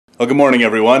Well, good morning,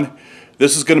 everyone.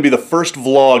 This is going to be the first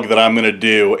vlog that I'm going to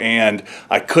do, and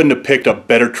I couldn't have picked a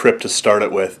better trip to start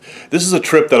it with. This is a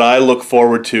trip that I look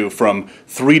forward to from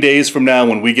 3 days from now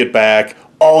when we get back,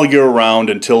 all year round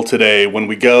until today when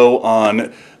we go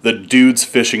on the Dudes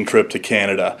fishing trip to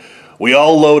Canada. We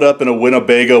all load up in a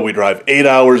Winnebago, we drive 8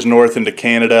 hours north into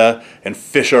Canada and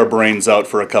fish our brains out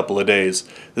for a couple of days.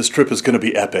 This trip is going to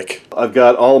be epic. I've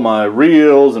got all my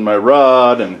reels and my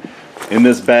rod, and in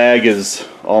this bag is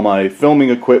all my filming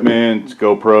equipment,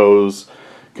 GoPros,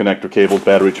 connector cables,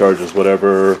 battery chargers,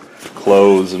 whatever,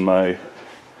 clothes, and my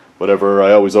whatever.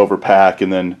 I always overpack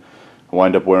and then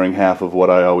wind up wearing half of what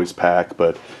I always pack.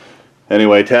 But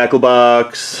anyway, tackle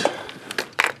box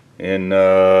in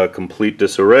complete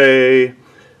disarray.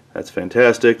 That's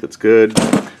fantastic. That's good.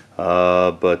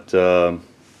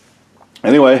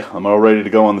 Anyway, I'm all ready to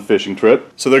go on the fishing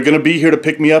trip. So they're going to be here to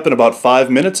pick me up in about 5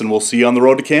 minutes, and we'll see you on the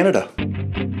road to Canada.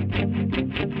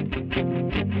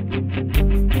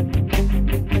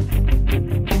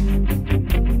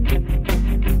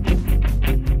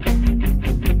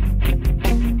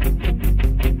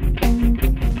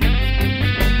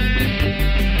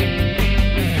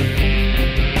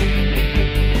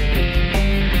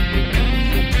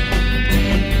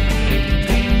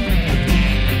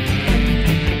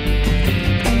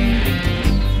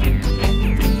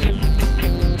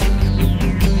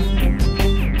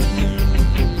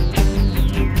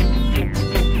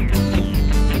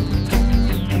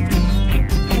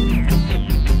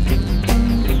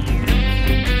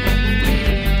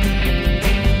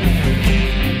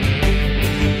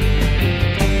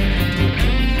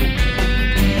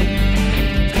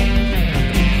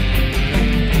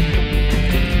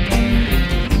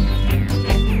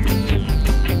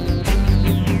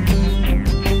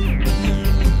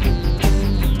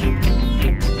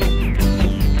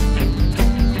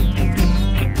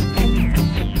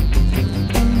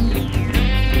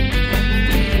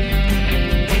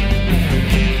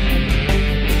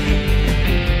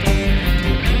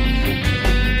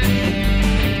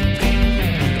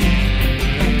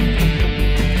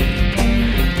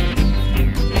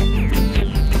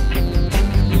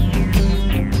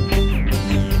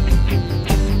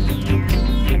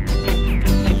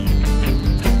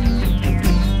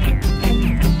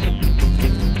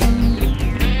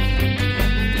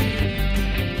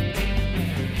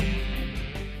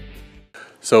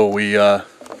 So we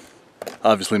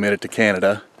obviously made it to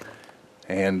Canada,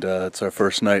 and it's our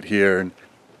first night here, and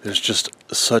there's just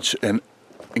such an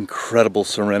incredible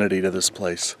serenity to this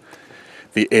place.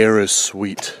 The air is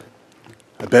sweet.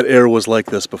 I bet air was like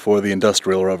this before the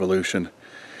Industrial Revolution.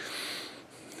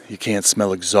 You can't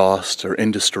smell exhaust or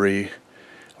industry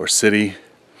or city.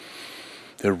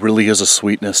 There really is a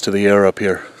sweetness to the air up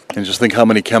here. And just think how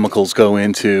many chemicals go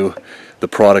into the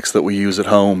products that we use at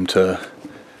home to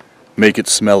make it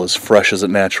smell as fresh as it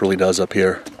naturally does up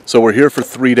here. So we're here for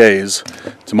 3 days.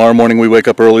 Tomorrow morning we wake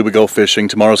up early, we go fishing.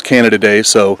 Tomorrow's Canada Day,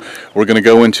 so we're going to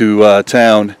go into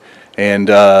town and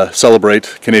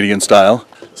celebrate Canadian style.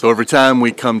 So every time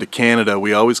we come to Canada,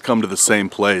 we always come to the same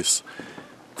place.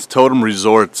 It's Totem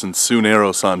Resorts in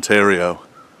Souneros, Ontario.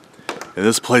 And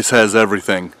this place has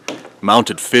everything.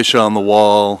 Mounted fish on the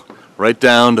wall, right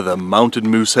down to the mounted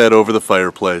moose head over the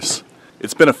fireplace.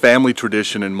 It's been a family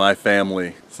tradition in my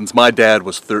family since my dad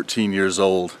was 13 years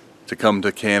old to come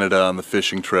to Canada on the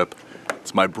fishing trip.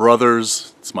 It's my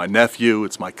brothers, it's my nephew,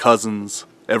 it's my cousins.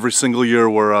 Every single year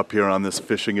we're up here on this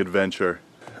fishing adventure.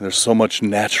 And there's so much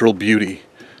natural beauty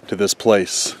to this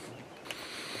place.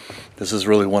 This is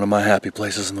really one of my happy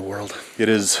places in the world. It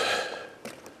is,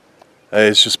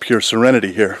 it's just pure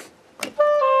serenity here.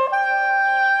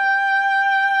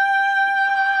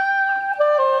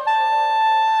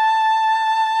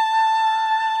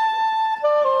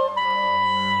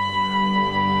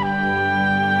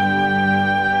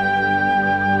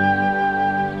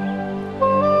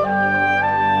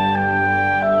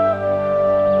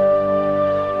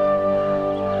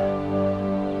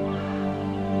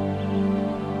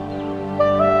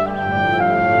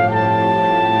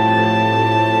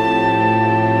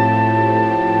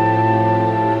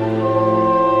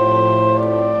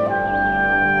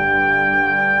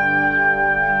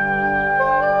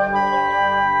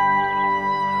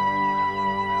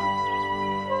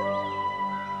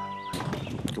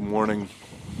 Morning.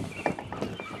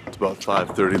 It's about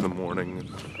 5:30 in the morning.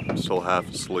 I'm still half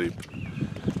asleep.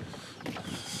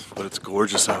 But it's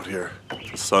gorgeous out here.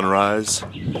 The sunrise,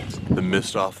 the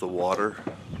mist off the water,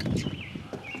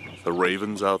 the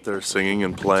ravens out there singing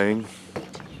and playing.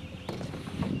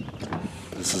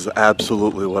 This is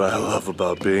absolutely what I love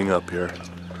about being up here.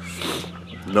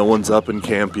 No one's up in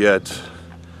camp yet.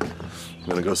 I'm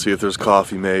gonna go see if there's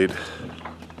coffee made.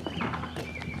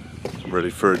 I'm ready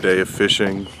for a day of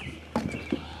fishing,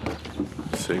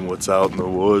 seeing what's out in the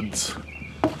woods.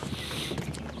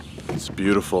 It's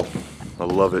beautiful. I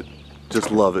love it.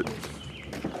 Just love it.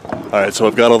 Alright, so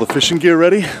I've got all the fishing gear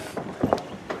ready,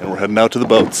 and we're heading out to the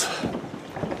boats.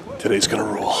 Today's gonna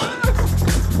rule.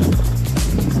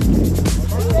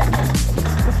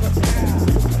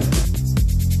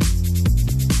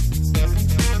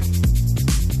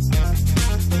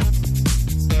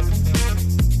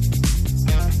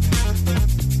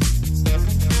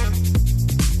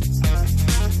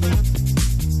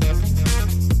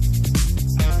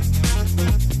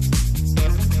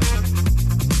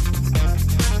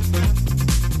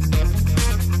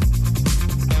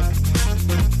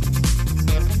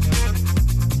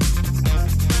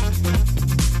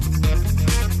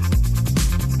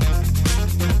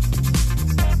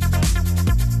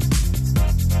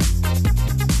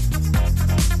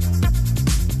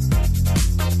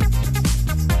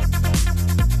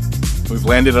 We've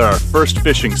landed at our first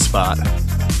fishing spot,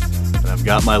 and I've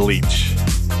got my leech.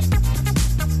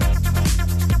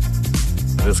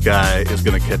 This guy is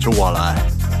gonna catch a walleye.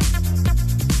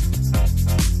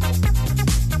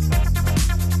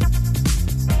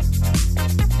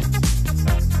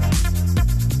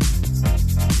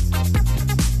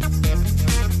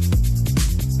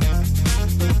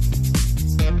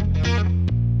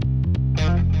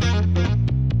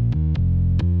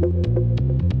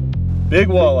 Big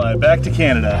walleye, back to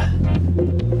Canada.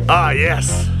 Ah,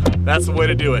 yes, that's the way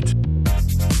to do it.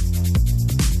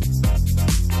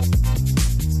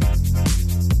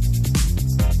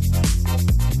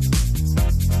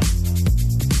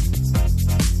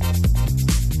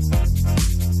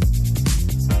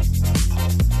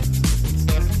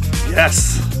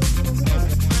 Yes.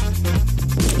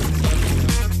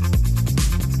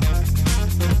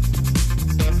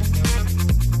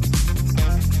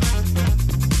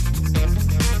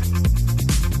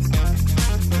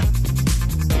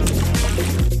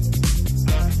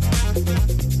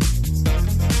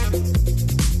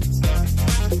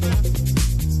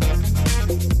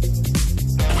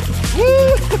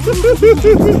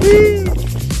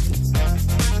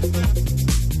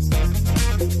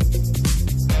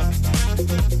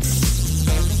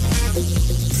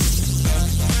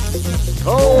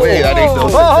 Oh, wait, I need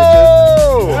those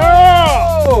Oh!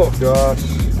 Oh gosh,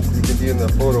 you can be in the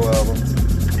photo album.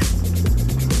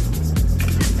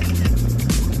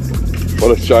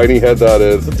 What a shiny head that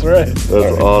is. That's right.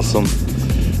 That's awesome.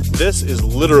 This is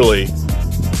literally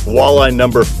walleye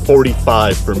number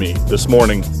 45 for me this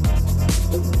morning.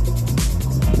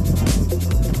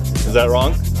 Is that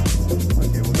wrong?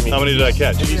 How many did I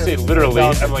catch? Did you say literally?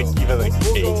 I'm like, even like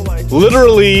 8.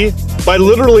 Literally, by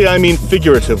literally I mean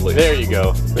figuratively. There you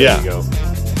go. There you go.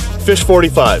 Fish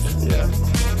 45. Yeah.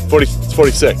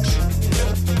 46.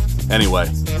 Yeah. Anyway,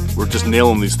 we're just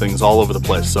nailing these things all over the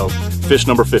place. So fish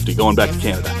number 50, going back to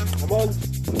Canada. Come on.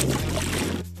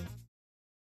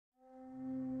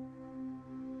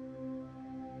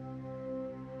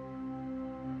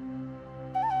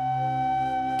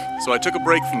 So I took a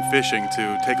break from fishing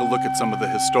to take a look at some of the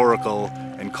historical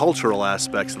and cultural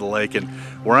aspects of the lake, and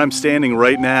where I'm standing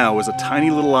right now is a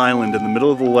tiny little island in the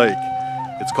middle of the lake.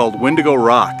 It's called Wendigo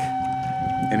Rock.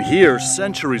 And here,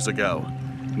 centuries ago,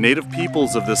 native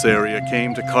peoples of this area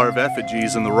came to carve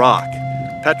effigies in the rock,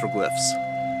 petroglyphs.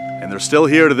 And they're still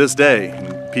here to this day.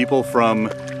 And people from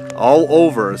all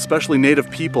over, especially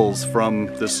native peoples from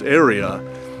this area,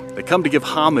 they come to give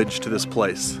homage to this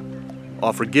place,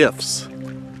 offer gifts.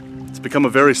 It's become a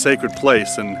very sacred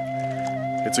place, and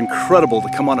it's incredible to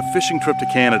come on a fishing trip to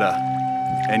Canada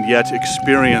and yet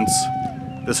experience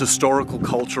this historical,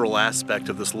 cultural aspect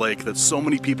of this lake that so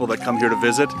many people that come here to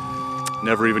visit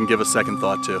never even give a second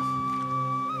thought to.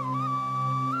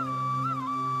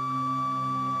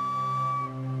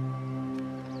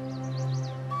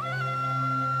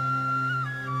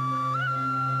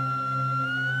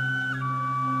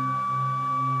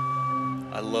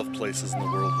 I love places in the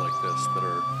world like this that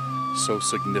are so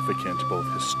significant both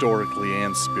historically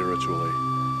and spiritually.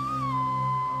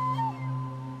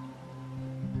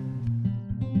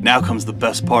 Now comes the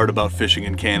best part about fishing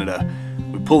in Canada.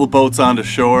 We pull the boats onto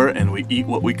shore and we eat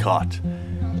what we caught.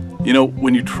 You know,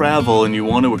 when you travel and you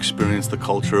want to experience the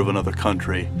culture of another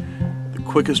country, the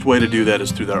quickest way to do that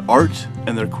is through their art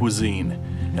and their cuisine.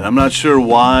 And I'm not sure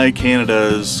why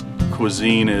Canada's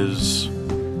cuisine is,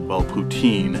 well,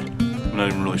 poutine. I'm not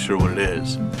even really sure what it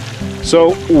is.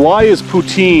 So why is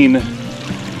poutine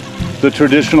the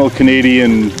traditional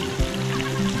Canadian?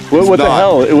 What the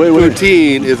hell?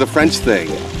 Poutine is a French thing.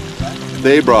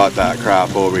 They brought that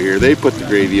crap over here. They put the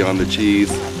gravy on the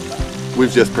cheese.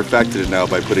 We've just perfected it now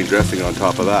by putting dressing on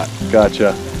top of that.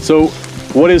 Gotcha. So,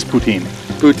 what is poutine?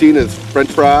 Poutine is French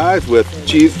fries with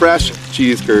cheese, fresh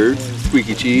cheese curds,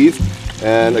 squeaky cheese,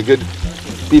 and a good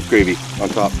beef gravy on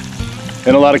top.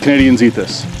 And a lot of Canadians eat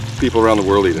this. People around the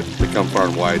world eat it. They come far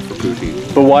and wide for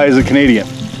poutine. But why is it Canadian?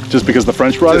 Just because the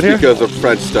French brought it here? Just because the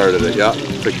French started it, yeah.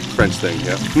 It's a French thing,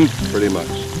 yeah. Pretty much.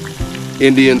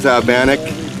 Indians have bannock,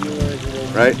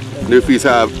 right? Newfies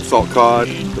have salt cod.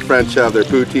 The French have their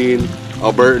poutine.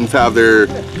 Albertans have their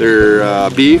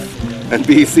beef. And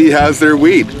BC has their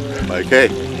wheat. Like, hey,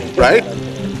 right?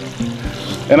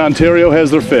 And Ontario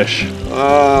has their fish.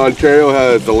 Ontario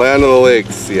has the land of the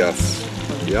lakes, yes.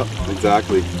 Yep,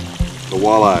 exactly. The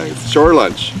walleyes. Shore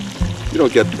lunch. You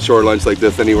don't get shore lunch like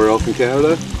this anywhere else in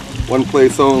Canada. One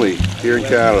place only, here in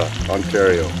Canada,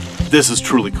 Ontario. This is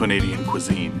truly Canadian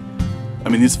cuisine. I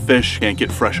mean, these fish can't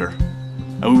get fresher.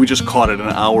 I mean, we just caught it an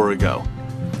hour ago.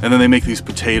 And then they make these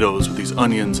potatoes with these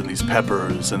onions and these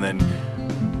peppers, and then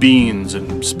beans and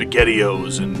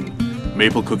SpaghettiOs and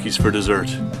maple cookies for dessert.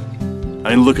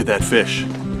 I mean, look at that fish.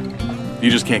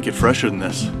 You just can't get fresher than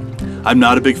this. I'm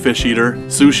not a big fish eater.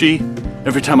 Sushi,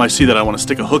 every time I see that I want to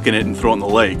stick a hook in it and throw it in the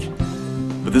lake.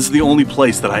 But this is the only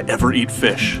place that I ever eat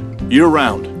fish, year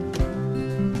round.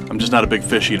 I'm just not a big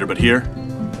fish eater, but here,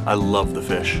 I love the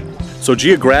fish. So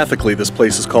geographically, this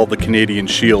place is called the Canadian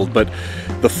Shield, but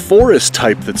the forest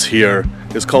type that's here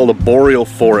is called a boreal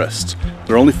forest.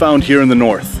 They're only found here in the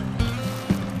north.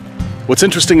 What's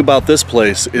interesting about this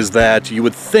place is that you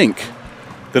would think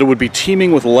that it would be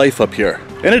teeming with life up here,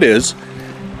 and it is,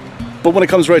 but when it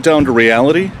comes right down to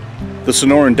reality, the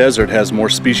Sonoran Desert has more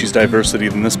species diversity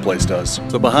than this place does.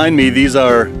 So behind me, these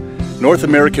are North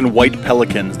American white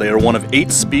pelicans. They are one of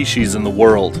 8 species in the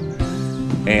world.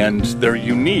 And they're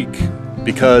unique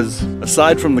because,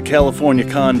 aside from the California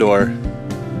condor,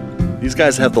 these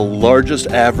guys have the largest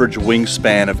average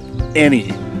wingspan of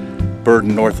any bird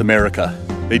in North America.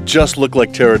 They just look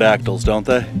like pterodactyls, don't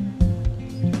they?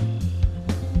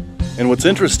 And what's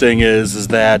interesting is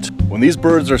that when these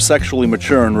birds are sexually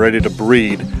mature and ready to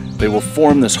breed, they will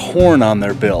form this horn on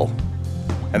their bill.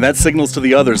 And that signals to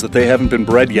the others that they haven't been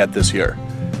bred yet this year.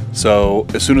 So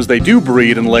as soon as they do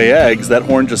breed and lay eggs, that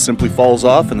horn just simply falls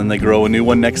off and then they grow a new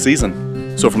one next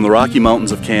season. So from the Rocky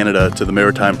Mountains of Canada to the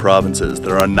Maritime Provinces,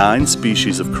 there are 9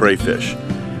 species of crayfish.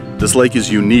 This lake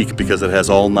is unique because it has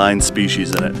all 9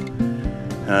 species in it.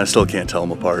 And I still can't tell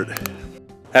them apart.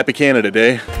 Happy Canada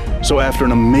Day. So after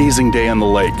an amazing day on the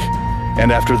lake,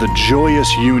 and after the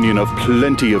joyous union of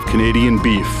plenty of Canadian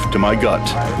beef to my gut,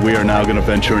 we are now going to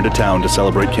venture into town to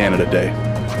celebrate Canada Day.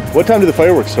 What time do the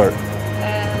fireworks start?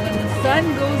 When the sun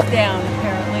goes down,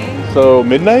 apparently. So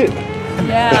midnight?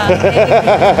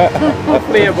 Yeah.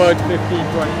 Hopefully about 15,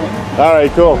 20 minutes. All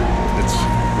right, cool. It's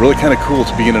really kind of cool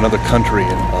to be in another country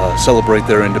and celebrate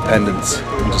their independence,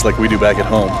 just like we do back at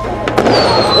home.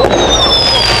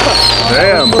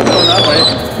 Damn. Go that way.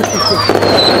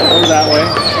 Go that way.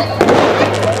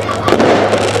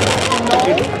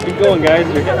 Keep going, guys.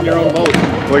 You're getting your own boat.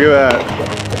 Look at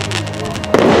that.